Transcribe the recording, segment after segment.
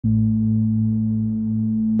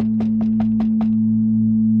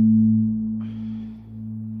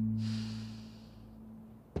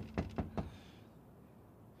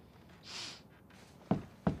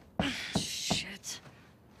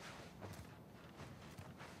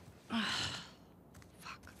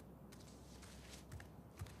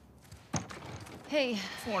Hey,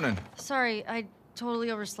 Morning. sorry, I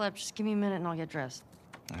totally overslept. Just give me a minute and I'll get dressed.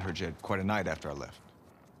 I heard you had quite a night after I left.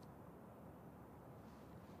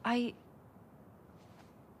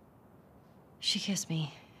 She kissed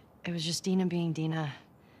me. It was just Dina being Dina.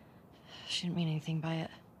 She didn't mean anything by it.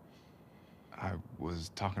 I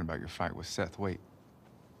was talking about your fight with Seth. Wait,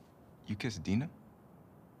 you kissed Dina?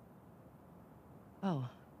 Oh.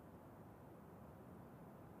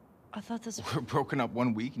 I thought this... We're broken up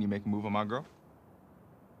 1 week and you make a move on my girl?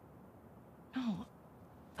 No.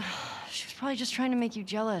 She was probably just trying to make you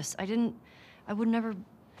jealous. I would never...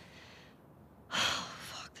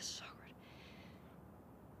 Fuck, this is awkward.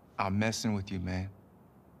 I'm messing with you, man.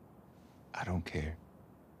 I don't care.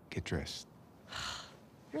 Get dressed.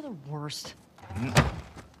 You're the worst.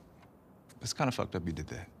 It's kind of fucked up you did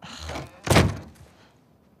that. Get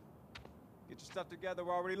your stuff together,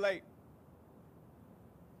 we're already late.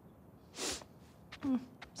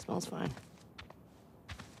 Smells fine.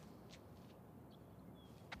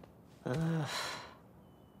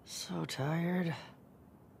 So tired.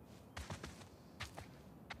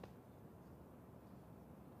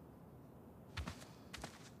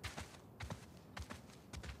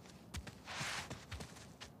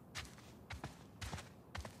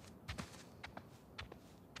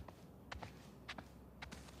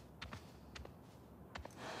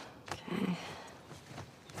 Okay.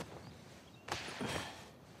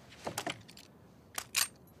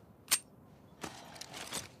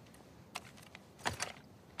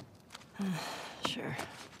 Sure.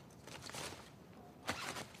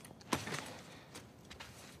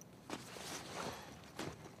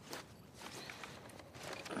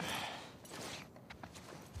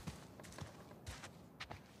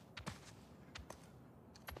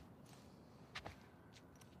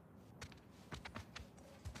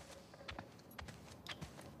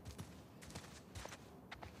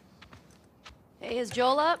 Hey, is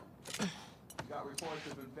Joel up? We got reports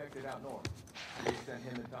of infected out north. We sent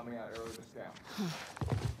him and Tommy out early to scout.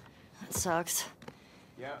 That sucks.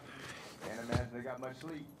 Yeah, can't imagine they got much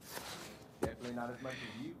sleep. Definitely not as much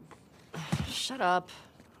as you. Shut up.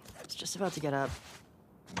 I was just about to get up.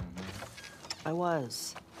 I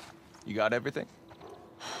was. You got everything?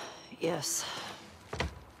 Yes.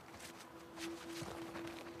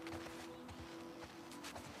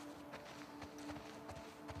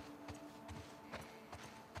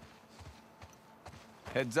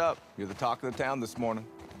 Heads up, you're the talk of the town this morning.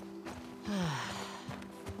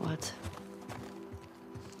 What?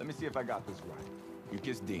 Let me see if I got this right. You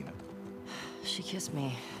kissed Dina, She kissed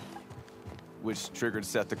me. which triggered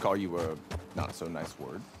Seth to call you a not-so-nice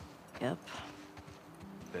word. Yep.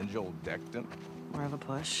 Then Joel decked him, More of a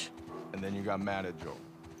push. and then you got mad at Joel.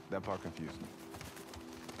 That part confused me.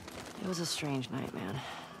 It was a strange night, man.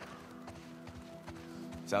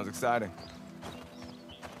 Sounds exciting.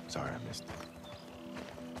 Sorry I missed it.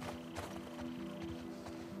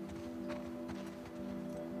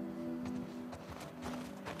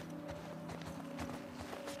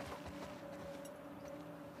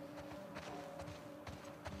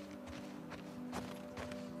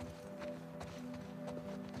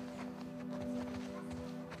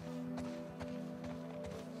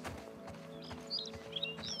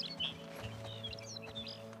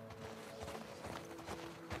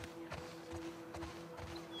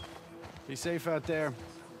 Be safe out there.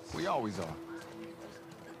 We always are.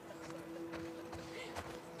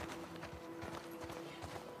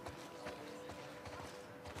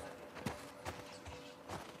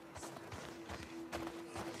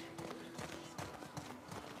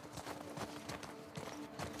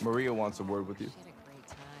 Maria wants a word with you.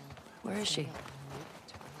 Where is she?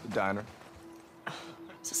 The diner.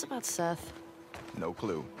 Is this about Seth? No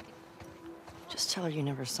clue. Just tell her you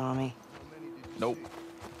never saw me. Nope.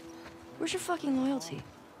 Where's your fucking loyalty?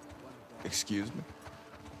 Excuse me?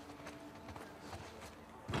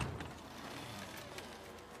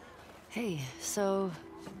 Hey, so...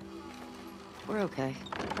 We're okay,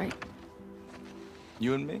 right?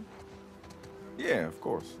 You and me? Yeah, of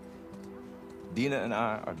course. Dina and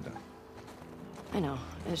I are done. I know.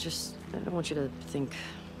 It's just... I don't want you to think...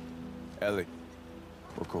 Ellie,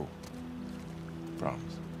 we're cool.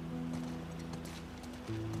 Promise.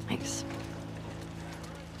 Thanks.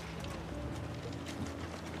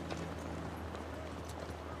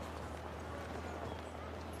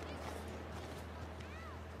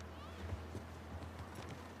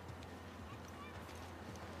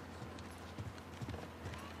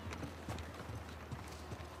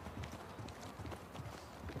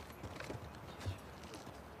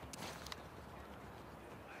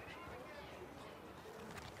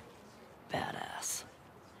 Badass.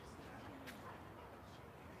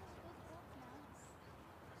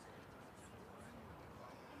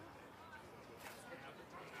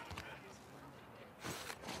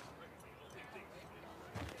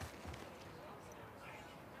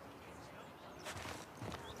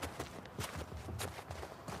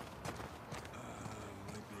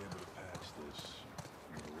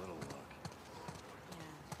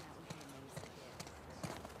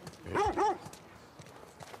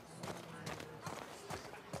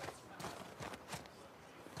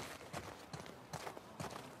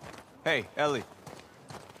 Hey, Ellie.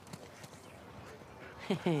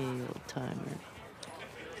 Hey, old timer.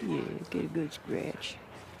 Yeah, get a good scratch.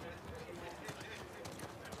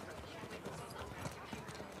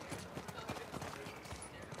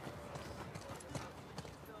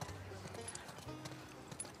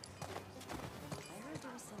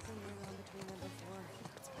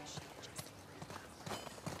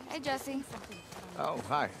 Hey, Jesse. Oh,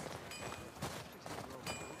 hi.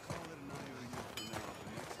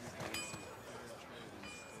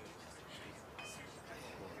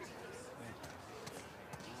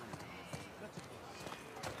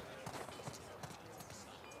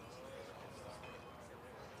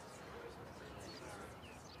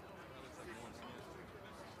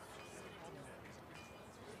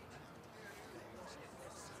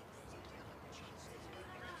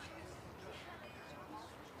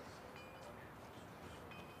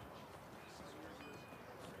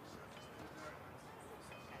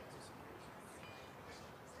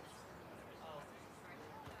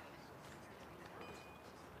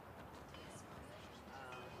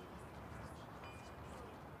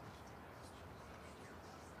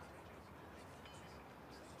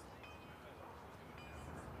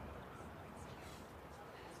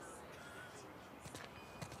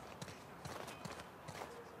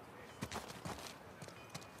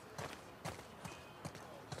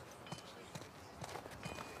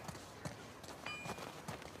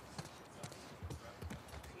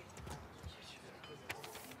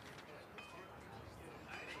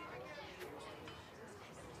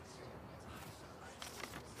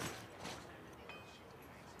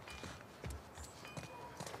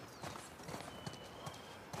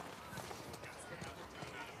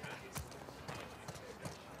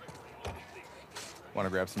 Want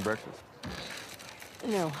to grab some breakfast?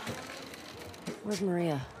 No. Where's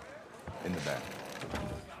Maria? In the back.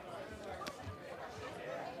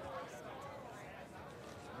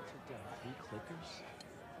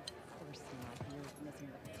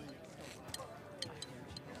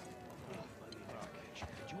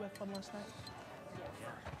 Did you have fun last night?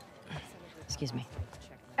 Excuse me.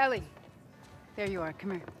 Ellie. There you are.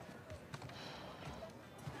 Come here.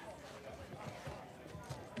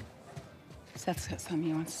 Seth's got something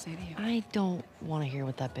he wants to say to you. I don't want to hear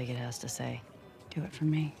what that bigot has to say. Do it for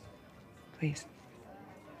me. Please.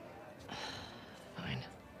 Fine.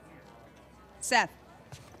 Seth.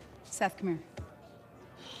 Seth, come here.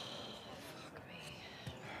 Fuck me.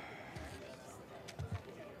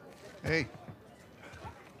 Hey.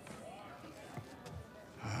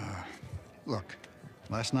 Look,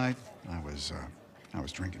 last night I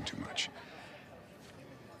was drinking too much.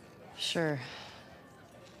 Sure.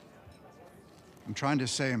 I'm trying to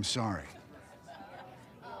say I'm sorry.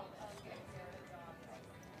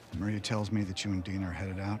 Maria tells me that you and Dina are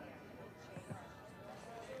headed out.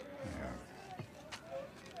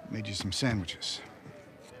 I made you some sandwiches.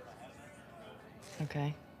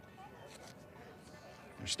 Okay.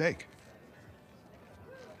 Your steak.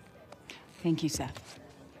 Thank you, Seth.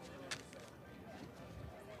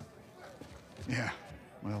 Yeah.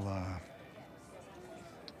 Well,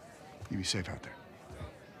 you be safe out there.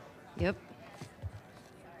 Yep.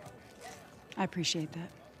 I appreciate that.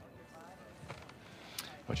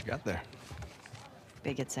 What you got there?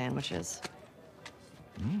 Bigot sandwiches.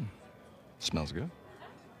 Smells good.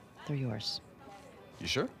 They're yours. You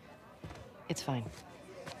sure? It's fine.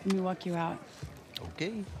 Let me walk you out.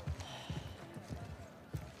 Okay.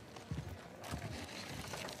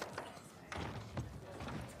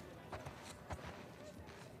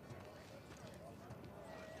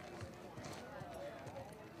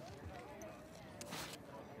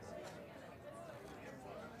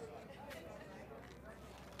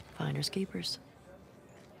 Finders keepers.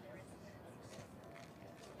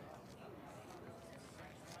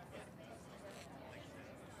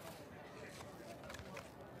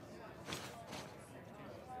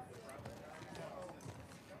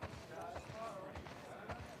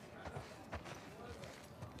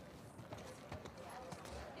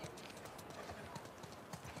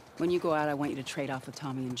 When you go out, I want you to trade off with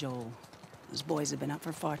Tommy and Joel. Those boys have been up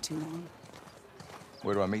for far too long.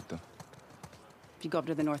 Where do I meet them? If you go up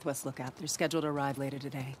to the Northwest Lookout, they're scheduled to arrive later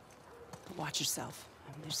today. But watch yourself.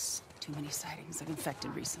 I mean, there's too many sightings of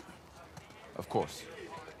infected recently. Of course.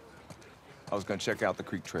 I was gonna check out the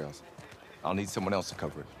creek trails. I'll need someone else to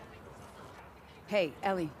cover it. Hey,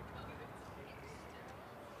 Ellie.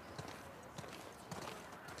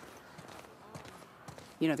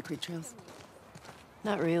 You know the creek trails?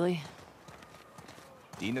 Not really.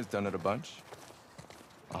 Dina's done it a bunch.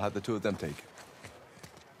 I'll have the two of them take it.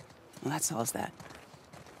 Well, that solves that.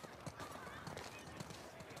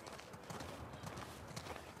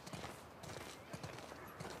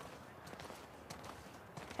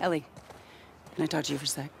 Ellie, can I talk to you for a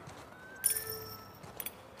sec?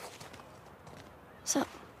 So,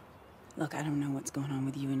 Look, I don't know what's going on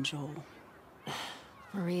with you and Joel.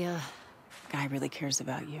 Maria, Guy really cares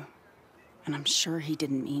about you. And I'm sure he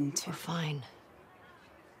didn't mean to. we're fine.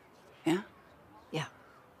 Yeah? Yeah.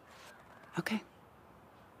 Okay.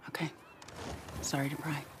 Okay. Sorry to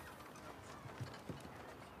pry.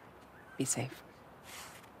 Be safe.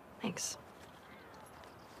 Thanks.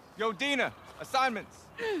 Yo, Dina, assignments.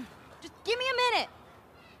 Just give me a minute.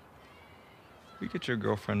 We get your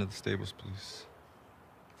girlfriend to the stables, please.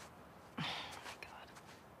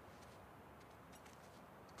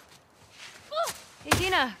 Hey,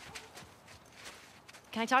 Dina.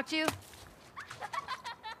 Can I talk to you?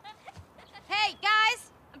 Hey,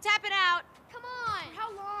 guys, I'm tapping out. Come on.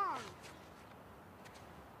 How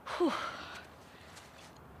long?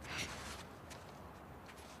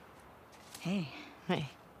 Hey. Hey.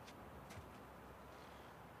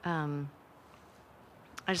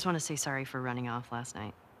 I just want to say sorry for running off last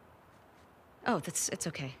night. Oh, it's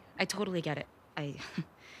okay. I totally get it. I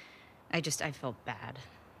felt bad.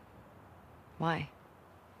 Why?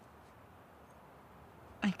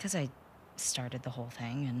 Because I started the whole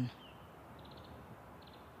thing, and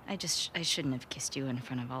I shouldn't have kissed you in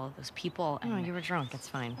front of all of those people. No, And you were drunk. It's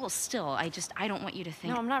fine. well, still, I don't want you to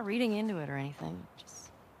think. No, I'm not reading into it or anything.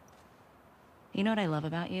 Just... You know what I love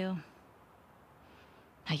about you?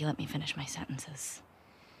 How you let me finish my sentences.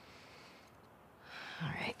 All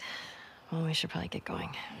right. Well, we should probably get going.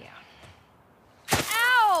 Yeah.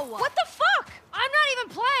 Ow! What the fuck? I'm not even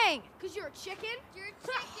playing. Cause you're a chicken. You're a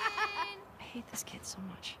chicken. I hate this kid so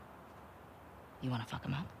much. You want to fuck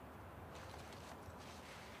him up?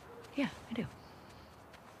 Yeah, I do.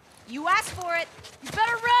 You asked for it. You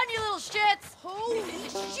better run, you little shits. Holy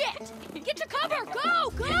shit! Get to cover. Go,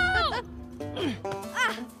 go!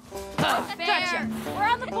 Gotcha. We're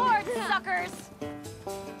on the board, suckers.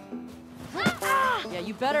 Yeah,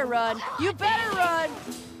 you better run. You better run!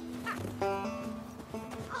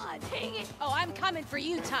 Ah, dang it. Oh, I'm coming for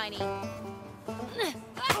you, Tiny.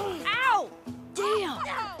 Ow! Damn!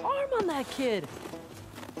 Arm on that kid!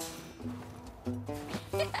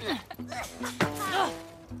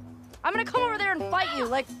 I'm gonna come over there and fight you,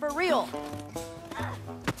 like, for real.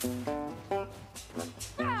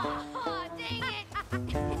 Oh, dang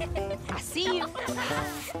it. I see you.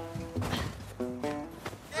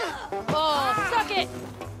 Oh, suck it!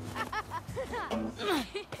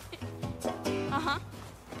 Uh-huh.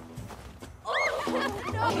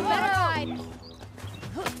 No, you better hide.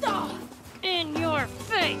 In your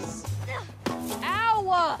face!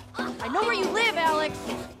 Ow! I know where you live, Alex!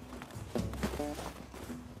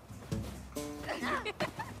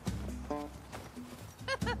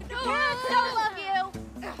 Parents don't love you.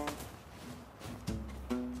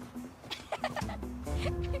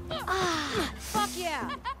 Fuck yeah.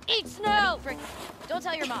 Eat snow! Frick. Don't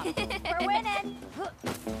tell your mom. We're winning!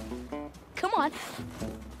 Come on.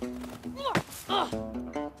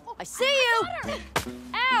 I see you!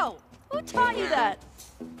 Ow! Who taught you that?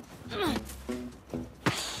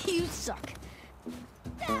 You suck.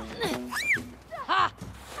 Ha!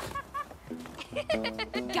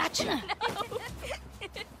 Gotcha.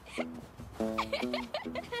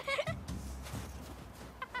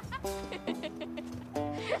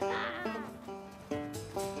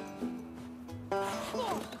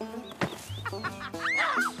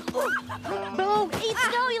 Boom! Eat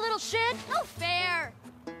snow, you little shit! No fair.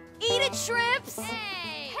 Eat it, shrimps!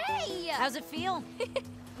 Hey. Hey. How's it feel?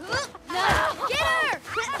 No. Get her.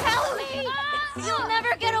 Help me. You'll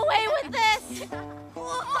never get away with this!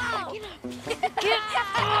 Get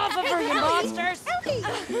off of her, you monsters!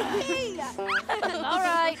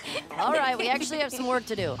 All right, we actually have some work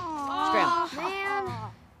to do. Scram.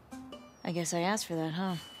 Man. I guess I asked for that,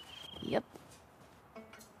 huh? Yep.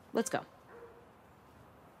 Let's go.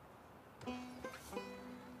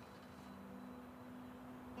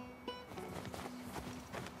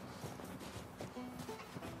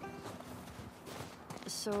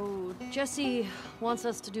 So, Jesse wants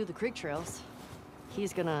us to do the creek trails.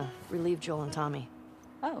 He's gonna relieve Joel and Tommy.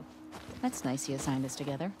 Oh, that's nice he assigned us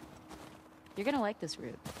together. You're gonna like this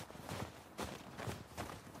route.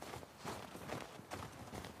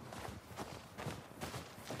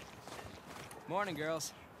 Morning,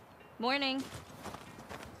 girls. Morning.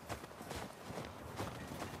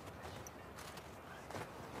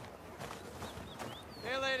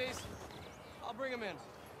 Hey, ladies. I'll bring them in.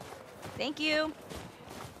 Thank you.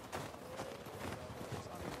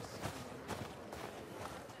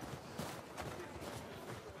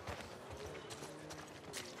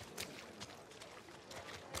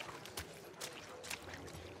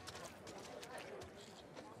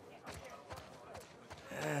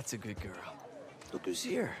 That's a good girl. Look who's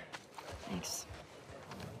here. Thanks.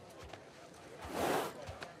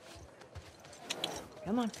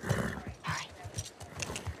 Come on. All right.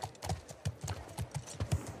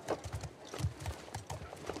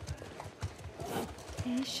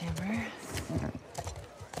 Hey, Shimmer.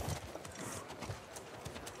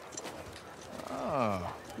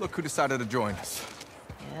 Oh, look who decided to join us.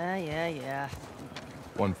 Yeah.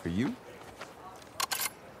 One for you.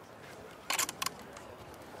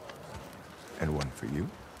 And one for you.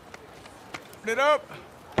 Open it up.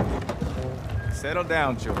 Settle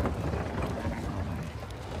down, children.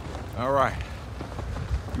 All right.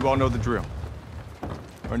 You all know the drill.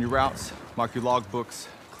 Run your routes, mark your logbooks,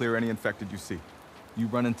 clear any infected you see. You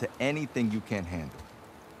run into anything you can't handle.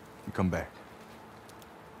 You come back.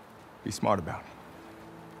 Be smart about it.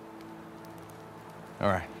 All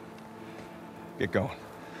right. Get going.